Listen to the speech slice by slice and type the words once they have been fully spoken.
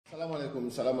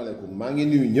salaamaaleykum maa ngi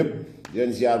nuyu ñëpp di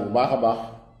leen ziar bu baax a baax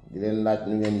di leen laaj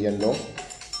nu ngeen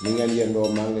yendoo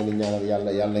maa ngi leen di ñaanal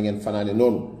yàlla ngeen fanaane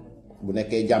noonu bu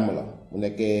nekkee jàmm la bu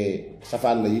nekkee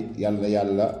safaan la it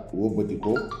yàlla wóbbati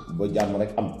ko ba jàmm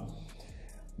rek am.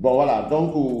 Bon voilà,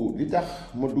 donc li tax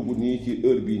ma dugg nii ci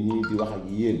heure bi nii di wax ak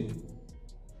yéen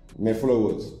mes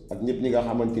followers ak ñëpp ñi nga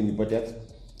xamante ni peut-être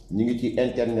ñi ngi ci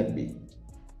internet bi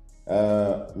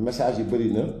message yi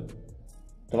bëri na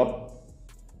trop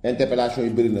interpellation yi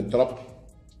bëri na trop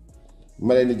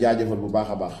ma leen di jaajëfal bu baax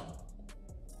a baax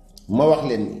ma wax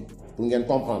leen ni pour ngeen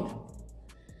comprendre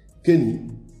que ni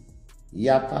y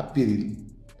a pas péril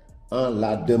en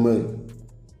la demeure,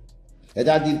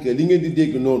 c'est-à-dire que li ngeen di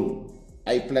dégg noonu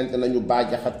ay plainte nañu Bah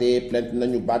Diakhaté plainte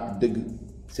nañu baat dëgg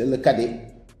c'est le cadet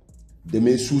de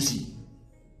mes soucis.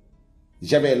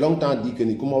 J'avais longtemps dit que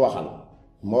ni ku ma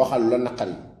waxal la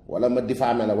naqari wala ma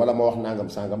diffamé la wala ma wax nangam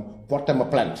sangam porter ma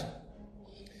plainte.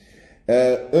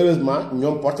 Heureusement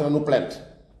ñoom porté nañu plainte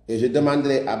et je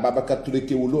demanderai à Babacar Touré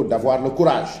Kewoulo d'avoir le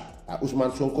courage, à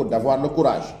Ousmane Sonko d'avoir le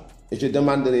courage, et je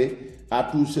demanderai à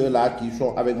tous ceux-là qui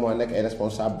sont avec moi nekk ay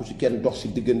responsables bu ci kenn dox ci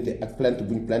diggante ak plainte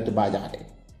bu ñu plainte Bah Diakhaté.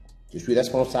 Je suis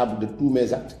responsable de tous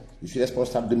mes actes, je suis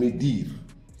responsable de mes dires.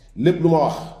 Lépp lu ma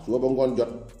wax su ba ngoon jot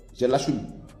je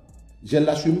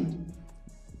l'assume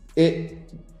et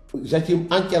j'assume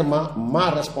entièrement ma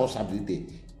responsabilité,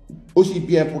 aussi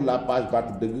bien pour la page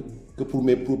Baatu Dëgg que pour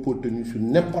mes propos tenus sur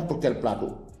n'importe quel plateau.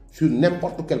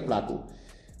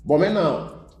 Bon, maintenant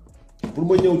pour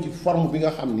ma ñëw ci forme bi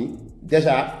nga xam ni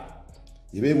déjà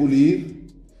je vais vous lire,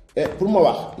 et pour ma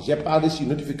wax j'ai pas reçu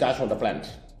notification de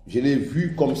plainte. Je l'ai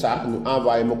vu comme ça, nous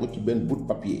envoyons mon petit bout de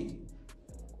papier.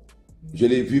 Je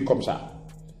l'ai vu comme ça.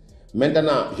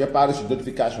 Maintenant, je n'ai pas reçu de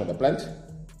notification de plainte.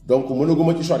 Donc, je ne peux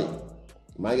pas sorry.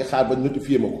 Je vais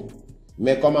notifier.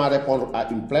 Mais comment répondre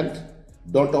à une plainte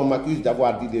dont on m'accuse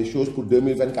d'avoir dit des choses pour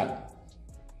 2024?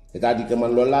 C'est-à-dire que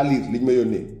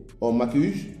on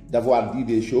m'accuse d'avoir dit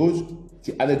des choses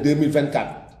sur l'année 2024.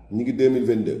 Nous sommes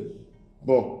 2022.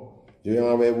 Bon, je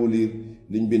vais vous lire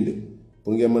l'île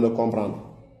pour que vous comprendre.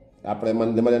 Après,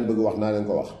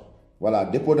 voilà,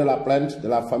 dépôt de la plainte de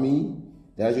la famille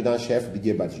de l'adjudant-chef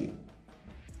Didier Badji.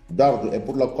 D'ordre et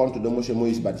pour le compte de M.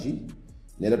 Moïse Badji,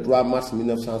 né le 3 mars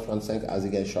 1965 à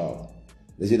Ziguinchor,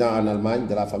 résident en Allemagne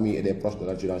de la famille et des proches de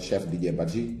l'adjudant-chef Didier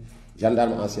Badji,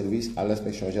 gendarme en service à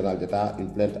l'inspection générale d'État, une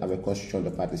plainte avec constitution de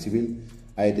partie civile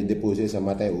a été déposée ce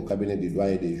matin au cabinet du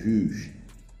doyen des juges.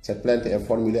 Cette plainte est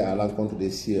formulée à l'encontre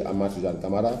des sieurs Amat Suzanne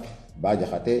Camara, Bah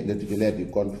Diakhaté, le titulaire du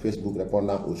compte Facebook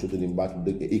répondant au soutenir Baatu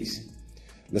Dëgg et X.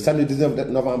 Le samedi 19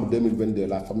 novembre 2022,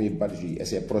 la famille Badji et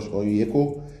ses proches ont eu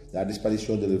écho de la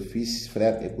disparition de leur fils,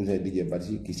 frère et cousin Didier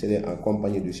Badji, qui serait en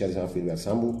compagnie du sergent Fulbert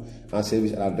Sambou, en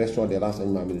service à la direction des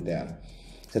renseignements militaires.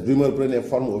 Cette rumeur prenait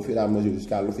forme au fur et à mesure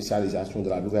jusqu'à l'officialisation de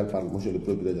la nouvelle par M. le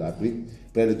procureur de la République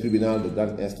près du tribunal de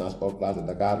grande instance hors classe de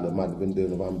Dakar le mardi 22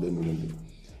 novembre 2022.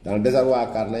 Dans le désarroi,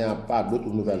 car n'ayant pas d'autres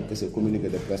nouvelles que ce communiqué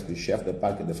de presse du chef de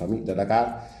parquet de famille de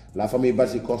Dakar, la famille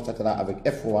Badji constatera avec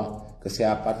effroi que c'est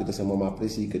à partir de ce moment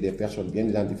précis que des personnes bien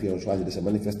identifiées ont choisi de se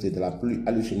manifester de la plus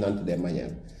hallucinante des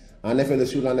manières. En effet, le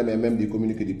surlendemain même du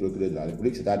communiqué du procureur de la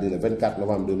République, c'est-à-dire le 24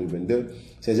 novembre 2022,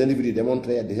 ces individus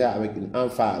démontraient déjà avec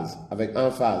emphase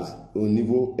au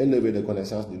niveau élevé de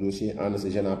connaissance du dossier en ne se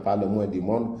gênant pas le moins du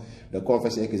monde de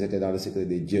confesser qu'ils étaient dans le secret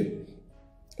des dieux.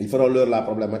 Ils feront leur la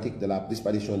problématique de la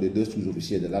disparition des deux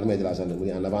sous-officiers de l'armée et de la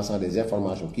gendarmerie en avançant des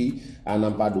informations qui, à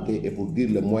n'en pas douter et pour dire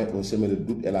le moins, ont semé le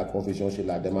doute et la confusion sur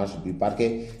la démarche du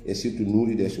parquet et surtout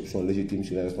nourri des soupçons légitimes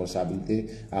sur les responsabilités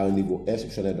à un niveau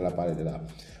institutionnel de l'appareil de l'État.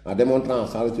 En démontrant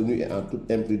sans retenue et en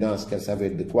toute imprudence qu'elles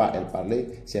savaient de quoi elles parlaient,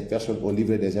 ces personnes ont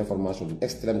livré des informations d'une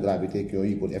extrême gravité qui ont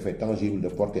eu pour effet tangible de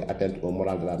porter atteinte au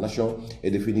moral de la nation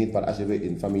et de finir par achever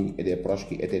une famille et des proches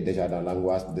qui étaient déjà dans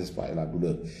l'angoisse, le désespoir et la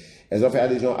douleur. Elles ont fait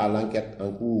allusion à l'enquête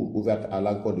en cours ouverte à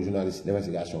l'encontre du journaliste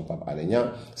d'investigation Pape Alé Niang,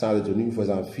 sans retenue,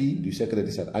 faisant fi du secret de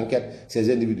cette enquête, ces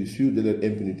individus sûrs de leur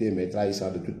impunité mais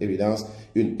trahissant de toute évidence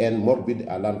une haine morbide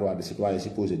à l'endroit de citoyens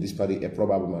supposés disparus et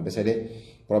probablement décédés,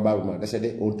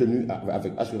 ont tenu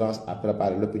avec assurance à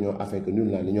préparer l'opinion afin que nul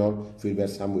n'en ignore. Fulbert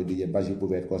Sambou et Didier Badji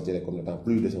pouvaient être considérés comme n'étant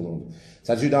plus de ce monde.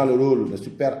 S'agissant dans le rôle de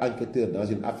super enquêteur dans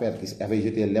une affaire qui avait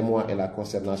jeté l'émoi et la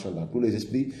consternation dans tous les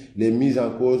esprits, les mises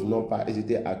en cause n'ont pas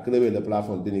hésité à crever le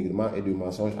plafond de dénigrement et du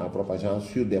mensonge en propageant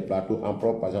sur des plateaux,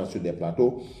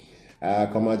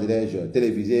 comment dirais-je,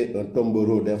 télévisés un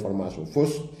tombereau d'informations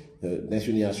fausses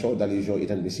d'insinuations, d'allusions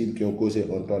inadmissibles qui ont causé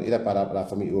un tort irréparable à la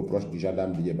famille et aux proches du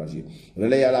gendarme Didier Badji.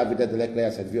 Relayé à la vitesse de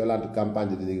l'éclair, cette violente campagne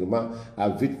de dénigrement a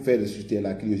vite fait ressusciter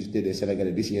la curiosité des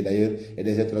Sénégalais d'ici et d'ailleurs et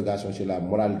des interrogations sur la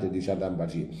moralité du gendarme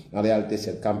Badji. En réalité,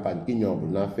 cette campagne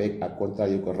ignoble n'a fait qu'à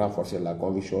contrario que renforcer la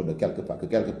conviction de quelque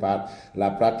part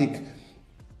la pratique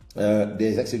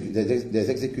des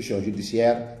exécutions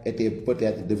judiciaires était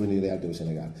peut-être devenue réalité au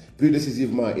Sénégal. Plus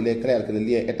décisivement, il est clair que le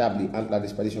lien établi entre la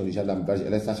disparition du gendarme Badji et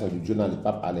l'arrestation du journaliste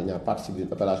Pape Alé Niang participe d'une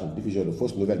opération de diffusion de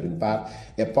fausses nouvelles d'une part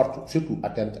et porte surtout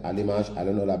atteinte à l'image, à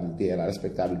l'honorabilité et à la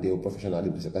respectabilité et au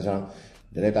professionnalisme de cet agent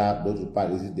de l'État. D'autre part,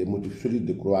 il existe des motifs solides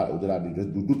de croire, au-delà du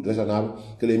doute raisonnable,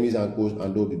 que les mises en cause en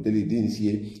dehors du délit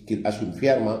d'initié qu'ils assument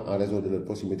fièrement en raison de leur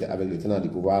proximité avec les tenants du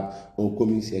pouvoir ont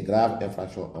commis ces graves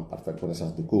infractions en parfaite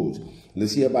connaissance de cause. Le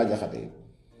sieur Diakhaté,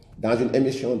 dans une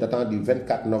émission datant du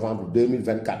 24 novembre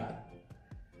 2024,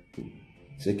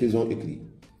 ce qu'ils ont écrit,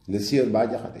 le sieur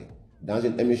Diakhaté, dans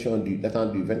une émission datant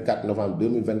du 24 novembre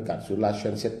 2024 sur la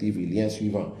chaîne 7 TV, lien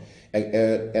suivant,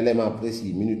 élément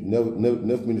précis,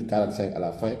 9 minutes 45 à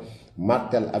la fin,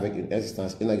 martèle avec une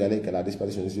insistance inégalée que la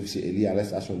disparition des officiers est liée à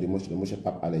l'arrestation de M.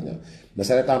 Pape Alé Niang. Ne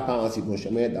s'arrêtant pas en si bon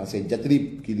chemin dans ces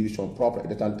diatribes qui lui sont propres et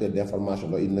détenteurs d'informations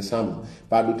dont il ne semble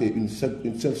pas douter une seule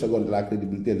seconde de la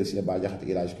crédibilité de M. Diakhaté,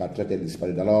 il a jusqu'à traiter le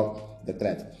disparu d'alors de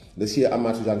traite. Le sieur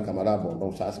Ahmed Suzanne Camara, bon,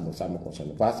 donc ça ne me concerne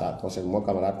pas, ça concerne mon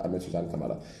camarade Ahmed Suzanne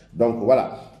Camara. Donc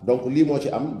voilà, donc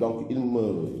donc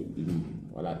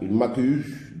il m'accuse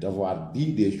d'avoir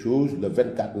dit des choses le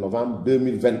 24 novembre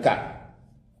 2024.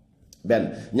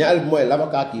 Ben,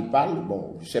 l'avocat qui parle,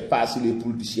 bon, je ne sais pas s'il est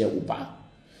politicien ou pas,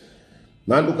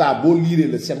 mais en tout cas, bon, lire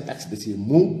le syntaxe de ces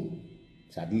mots,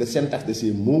 le syntaxe de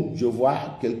ces mots, je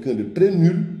vois quelqu'un de très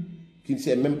nul, qui ne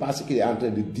sait même pas ce qu'il est en train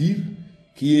de dire,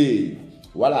 qui est,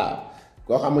 voilà,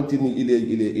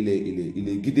 il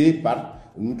est guidé par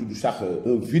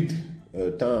un vide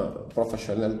tant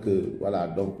professionnel que, voilà,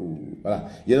 donc, voilà.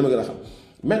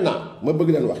 Maintenant,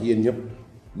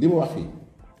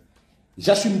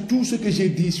 j'assume tout ce que j'ai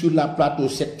dit sur la plateau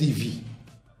 7 TV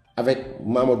avec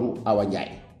Mamadou Awanyay.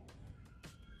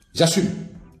 J'assume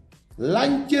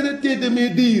l'entièreté de mes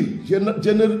dires. Je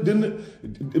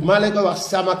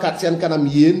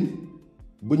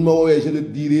le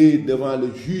dirai devant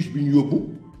le juge Bignobou.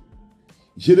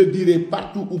 Je le dirai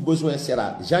partout où besoin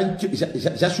sera.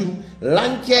 J'assume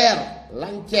l'entière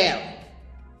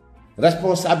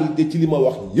responsabilité de l'ima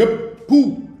wax yep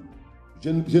tout. Je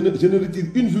ne retire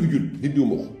une virgule di diw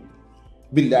mo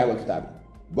billahi wa kitab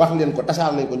wax len ko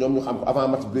tassar len ko ñom ñu xam ko avant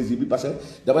match Brésil bi parce que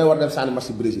damay war def sani match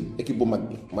Brésil équipe bu mag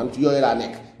bi man ci yoy la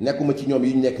nekuma ci ñom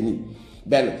yi ñu nekk ni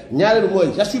ben ñaarelu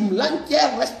moy j'assume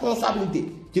l'entière responsabilité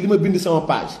ci lima bind sama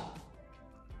page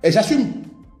et j'assume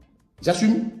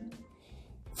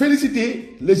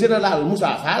féliciter le général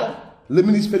Moussa Sall, le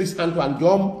ministre Félix Antoine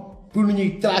Diome pour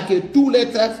nous traquer tous les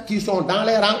traîtres qui sont dans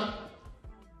les rangs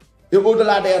et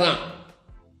au-delà des rangs.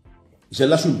 Je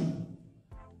l'assume.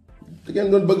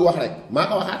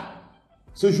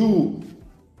 Ce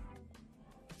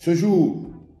jour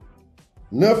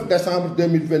 9 décembre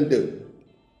 2022,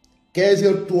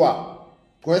 15h03,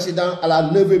 coïncident à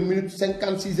la 9 minute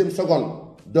 56e seconde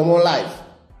de mon live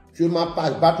sur ma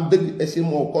page Batou Deg et sur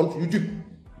mon compte YouTube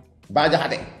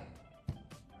Diakhaté.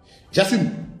 J'assume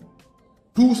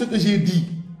tout ce que j'ai dit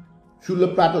sur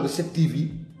le plateau de cette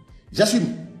TV. J'assume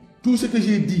tout ce que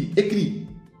j'ai dit, écrit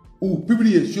ou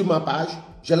publié sur ma page,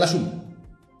 je l'assume.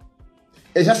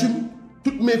 Et j'assume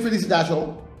toutes mes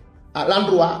félicitations à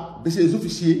l'endroit de ces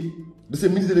officiers, de ces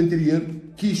ministres de l'Intérieur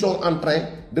qui sont en train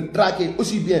de traquer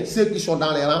aussi bien ceux qui sont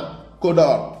dans les rangs qu'au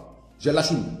dehors. Je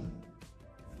l'assume.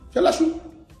 Je l'assume.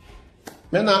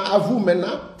 Maintenant, à vous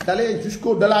d'aller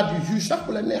jusqu'au-delà du juge, ça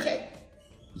pour les négrer.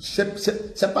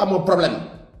 C'est pas mon problème.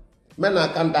 Maintenant,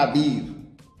 quand à dire,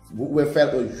 vous pouvez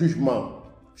faire un jugement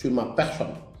sur ma personne,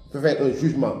 vous pouvez faire un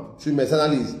jugement sur mes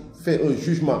analyses, faire un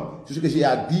jugement sur ce que j'ai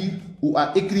à dire ou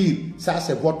à écrire, ça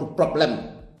c'est votre problème.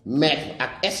 Maître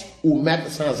avec S ou maître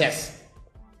sans S.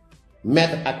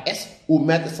 Maître avec S ou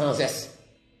maître sans S.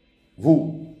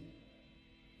 Vous,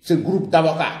 ce groupe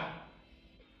d'avocats,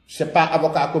 ce n'est pas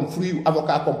avocat comme fruit ou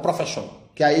avocat comme profession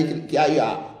qui a eu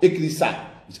à écrire ça.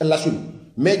 Je l'assume.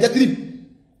 Mes diatribes,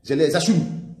 je les assume.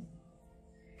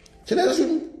 Je les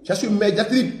assume. J'assume mes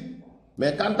diatribes.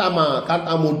 Mais quant à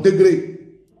mon degré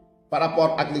par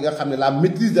rapport à la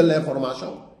maîtrise de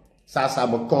l'information, ça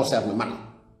me concerne mal.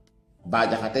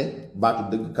 Diakhaté, Batou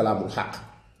Deug Kalamul Haq.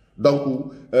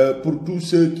 Donc, pour tous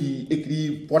ceux qui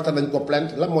écrivent porte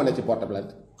plainte, là, moi, je porte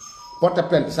plainte. Porte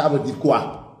plainte, ça veut dire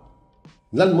quoi?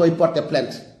 Lan moy porter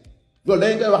plainte loolu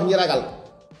dañ koy wax ñi ragal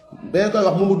dañ koy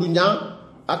wax Mamadou Niang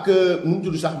ak nu mu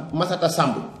tudd sax Massata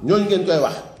Samb ñooñu ngeen koy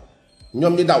wax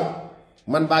ñoom ñi daw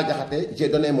man Bah Diakhaté j'ai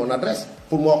donné mon adresse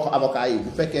pour moo ko avocat yi bu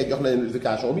fekkee jox nañu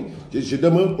notification bi je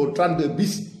demeure au 32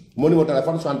 bis mon numéro de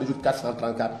téléphone 78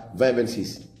 434 20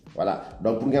 26 voilà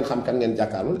donc pour ngeen xam kan ngeen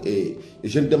jàkkaarlool et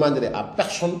je ne demanderai à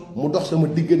personne mu dox sama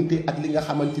diggante ak li nga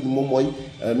xamante ni moom mooy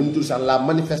nu mu tudd sax la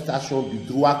manifestation du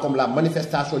droit comme la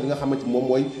manifestation li nga xamante ni moom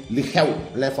mooy li xew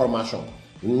l'information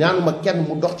ñaanuma kenn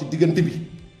mu dox ci diggante bi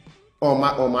on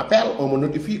m'appelle on me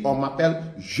notifie on m'appelle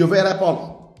je vais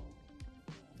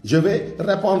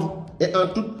répondre et en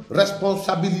toute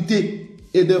responsabilité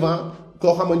et devant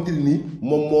koo xamante ni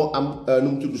moom moo am nu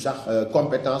mu tudd sax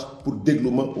compétence pour déglu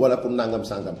ma wala pour nangam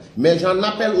sangam mais j'en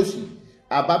appelle aussi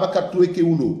à Babacar Touré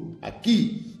Kewoulo à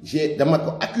qui dama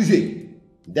ko accusé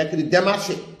d'être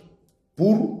démarché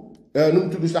pour nu mu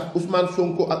tudd sax Ousmane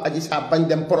Sonko ak Adji Sarr bañ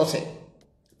dem procès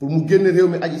pour mu génn réew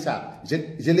mi Adji Sarr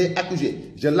je l'ai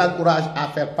accusé je l'encourage à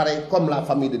faire pareil comme la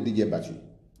famille de Didier Badji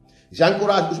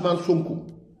j'encourage Ousmane Sonko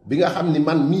bi nga xam ni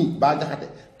man mii Bah Diakhaté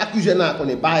accusé naa ko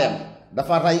ne baayam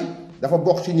dafa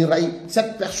bokk ci ñu rey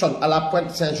 7 personnes à la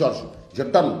Pointe Saint-Georges je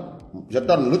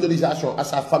donne l'autorisation à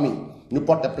sa famille ñu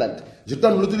porter plainte je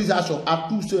donne l'autorisation à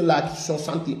tous ceux-là qui se sont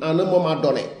sentis en un moment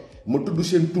donné ma tudd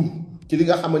seen tur ci li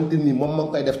nga xamante ni moom ma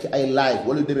ngi koy def ci ay live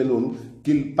wala demee noonu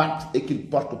qu'ils partent et qu'ils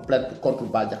portent plainte contre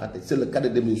Bah Diakhaté c'est le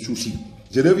cadet de mes soucis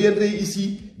je reviendrai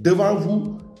ici devant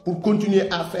vous pour continuer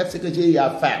à faire ce que j'ai à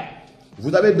faire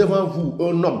vous avez devant vous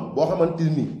un homme boo xamante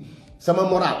ni sama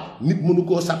moral nit mënu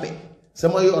koo sape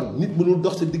sama yoon nit mënul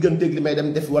dox sa digganteeg li may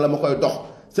dem def wala ma koy dox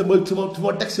sama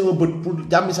teg sama bët pour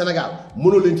jàmmi Sénégal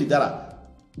mënoo leen ci dara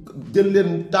jël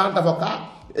leen tant d'avocats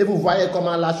et vous voyez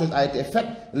comment la chose a été faite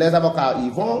les avocats y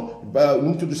vont nu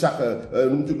mu tudd sax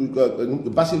nu mu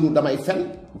tudd Bassirou damay fen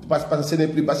parce que ce n'est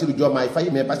plus Bassirou Diomaye Faye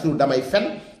mais Bassirou damay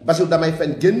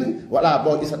fen génn voilà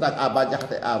bon il s'attaque à Bah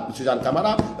Diakhaté à Suzanne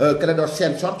Camara Clédor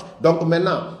Sène sorte donc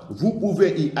maintenant vous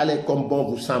pouvez y aller comme bon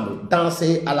vous semble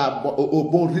danser au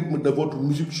bon rythme de votre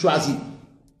musique choisie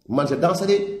man je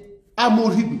danserai à mon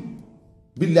rythme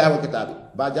billahi wa kitaabi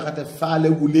Bah Diakhaté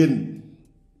faalewu leen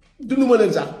dunu ma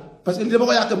leen sax parce que dama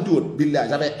ko yàkkamti woon billahi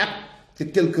j'avais hâte que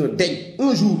quelqu'un daigne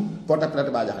un jour porter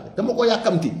plainte Bah Diakhaté dama ko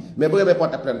yàkkamti mais bu ngeen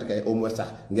porter plainte kay au moins sax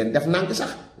ngeen def nànk sax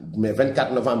mais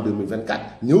 24 novembre 2024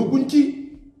 ñëwaguñ ci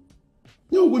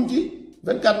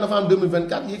 24 novembre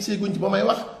 2024 yegg seeguñ ci ba may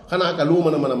wax xanaa ka lu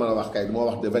ma mën a wax kay du ma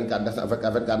wax de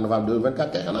 24 novembre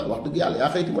 2024 kay xanaa wax dëgg yàlla yaa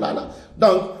xëyti mu daana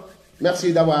donc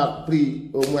merci d'avoir pris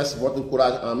au moins votre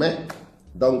courage en main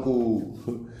donc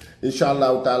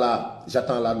Inch'Allah taala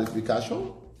j'attends la notification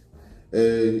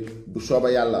bu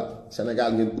sooba yàlla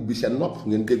Sénégal ngeen ubbi seen nopp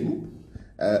ngeen déglu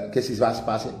qu'est-ce qui va se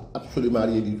passer absolument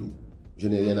rien du tout je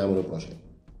n'ai rien à me reprocher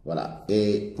voilà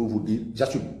et pour vous dire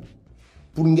j'assume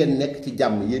pour ngeen nekk ci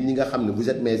jàmm yéen ñi nga xam ne vous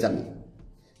êtes mes amis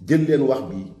jël leen wax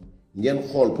bi ngeen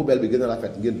xool poubelle bi gën a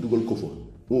rafet ngeen dugal ko fa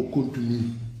on continue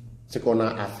ce qu'on a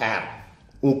à faire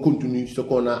on continue ce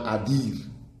qu'on a à dire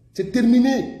c'est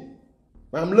terminé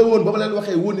maanaam la woon ba ma leen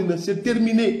waxee woon na c'est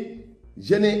terminé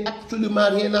je n'ai absolument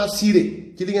rien à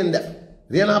cirer ci li ngeen def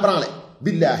rien à branler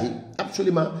billahi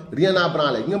absolument rien à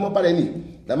branler nga ma pare nii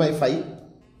damay fay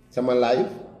sama live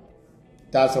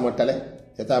taal sama télé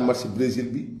c'est à Merci Brésil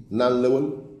bi naan lëwal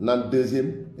naan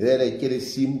deuxième reeree kere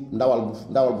siim ndawal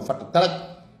bu fatt taraj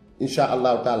insha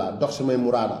allahu taala dox samay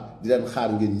muraada di leen xaar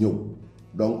ngeen ñëw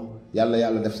donc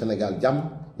yàlla def Sénégal jàmm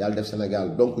yàlla def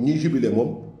Sénégal donc ñuy jubilé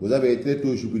moom vous avez très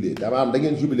tôt jubilé da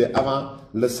ngeen jubilé avant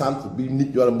le centre bi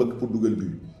nit war a mbëkk pour dugal bi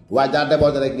waa daa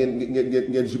débordé rek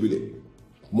ngeen jubilé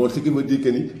moo ce qui veut dire que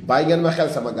ni bàyyi ngeen ma xel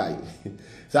sama gars yi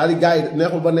c'est-à-dire gars yi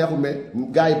neexul ba neexul mais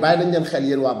gars yi bàyyi nañ leen xel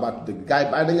yéen waa baatu dëgg gars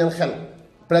yi bàyyi nañ leen xel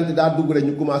plainte daa dugg rek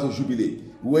ñu commencé jubilé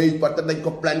woy porté nañ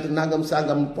ko plainte nangam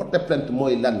sangam porté plainte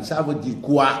mooy lan ça veut dire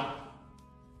quoi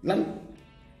lan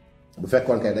bu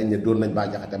fekkoon kay dañ ne doon nañ Bah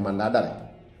Diakhaté mandat d'arrêt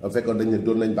bu fekkoon dañ ne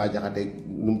doon nañ Bah Diakhaté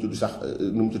nu mu tudd sax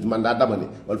nu mu tudd mandat d'amener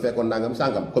wala fekkoon nangam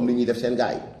sangam comme ni ñuy def seen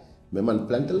gars yi mais man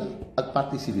plainte la ak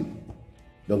partie civile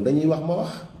donc dañuy wax ma wax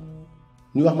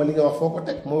ñu wax ma li nga wax foo ko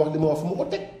teg ma wax li ma wax fu ma ko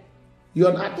teg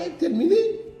yoon àtte terminé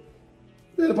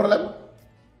le problème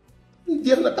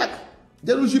jeex na tàkk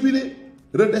jarul jubilé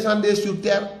redescendez sur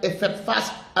terre et faites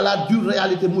face à la dure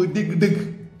réalité mooy dégg-dégg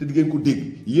te di ngeen ko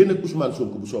dégg yéen ak Ousmane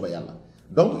Sonko bu soobee yàlla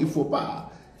donc il faut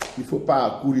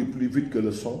pas courir plus vite que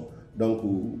le son donc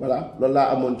voilà loolu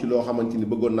laa amoon ci loo xamante ni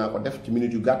bëggoon naa ko def ci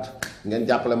minute yu gàtt ngeen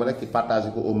jàppale ma rek ci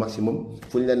partager ko au maximum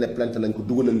fu ñu leen ne plainte nañ ko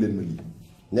dugalal leen ma lii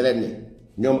ne leen ne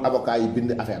ñoom avocat yi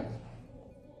bind affaire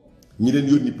bi ñi leen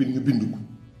yónni pin ñu bind ko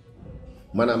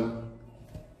maanaam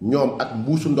ñoom ak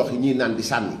mbuusu ndox yi ñuy naan di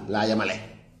sànni laa yemale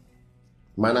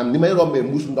maanaam ni may rombee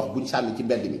mbuusu ndox buñ sànni ci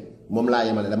mbedd mi moom laa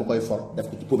yemale dama koy for def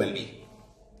ko ci poubelle bi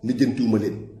lijjantiwuma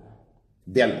leen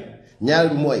benn ñaar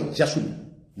bi mooy j'assume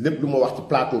lépp lu ma wax ci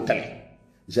plateau télé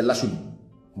je l'assume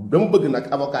dama bëgg nag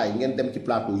avocat yi ngeen dem ci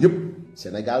plateau yëpp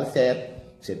Sénégal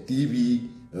 7 TV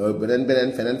beneen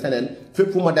feneen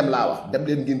fépp fu ma dem laa wax dem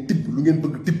leen ngeen tibb lu ngeen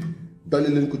bëgg tibb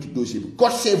dolli leen ko ci dossier bi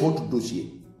corsez votre dossier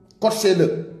corsez-le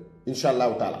incha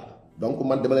allahu taala donc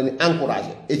man dama leen di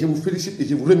encourager et je vous félicite et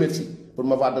je vous remercie pour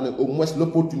m'avoir donné au moins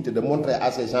l'opportunité de montrer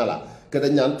à ces gens-là que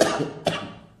dañ naan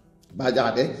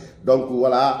Diakhaté donc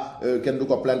voilà kenn du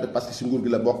ko plainte parce que si nguur gi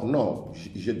la bokk non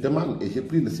je demande et j'ai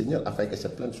pris le Seigneur afin que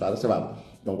cette plainte soit recevable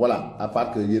donc voilà à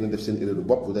part que yéen a def seen erreur de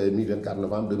bopp vous avez mis 24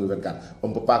 novembre 2024 on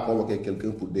ne peut pas convoquer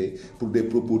quelqu'un pour des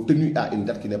propos tenus à une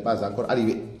date qui n'est pas encore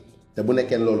arrivée te bu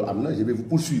nekkee loolu am na je vais vous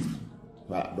poursuivre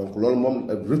voilà donc loolu moom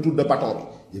retour de bâton bi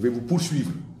je vais vous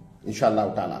poursuivre incha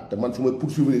allahu taala te man su ma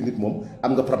poursuivre nit moom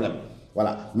am nga problème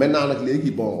voilà maintenant nag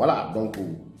léegi bon voilà donc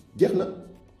jeex na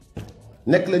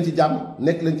nekk leen ci jàmm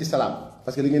nekk leen ci salaam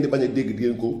parce que li ngeen di bañ a dégg di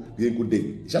ngeen ko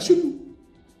dégg j'assume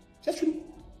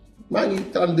maa ngi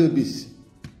 32 bis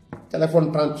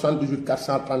téléphone 30 78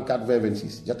 434 20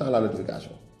 26 j'attends la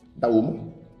notification dawuma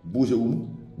bougé wuma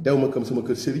dew ma comme sama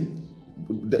kër sëriñ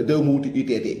dew ma wuti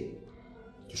UTT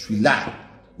je suis là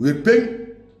wér péng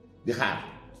di xaar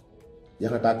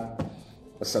jeex na tàkk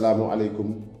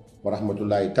asalaamualeykum wa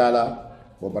rahmatullahi taala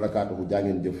wa barakaatuhu jaa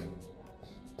ngeen jëf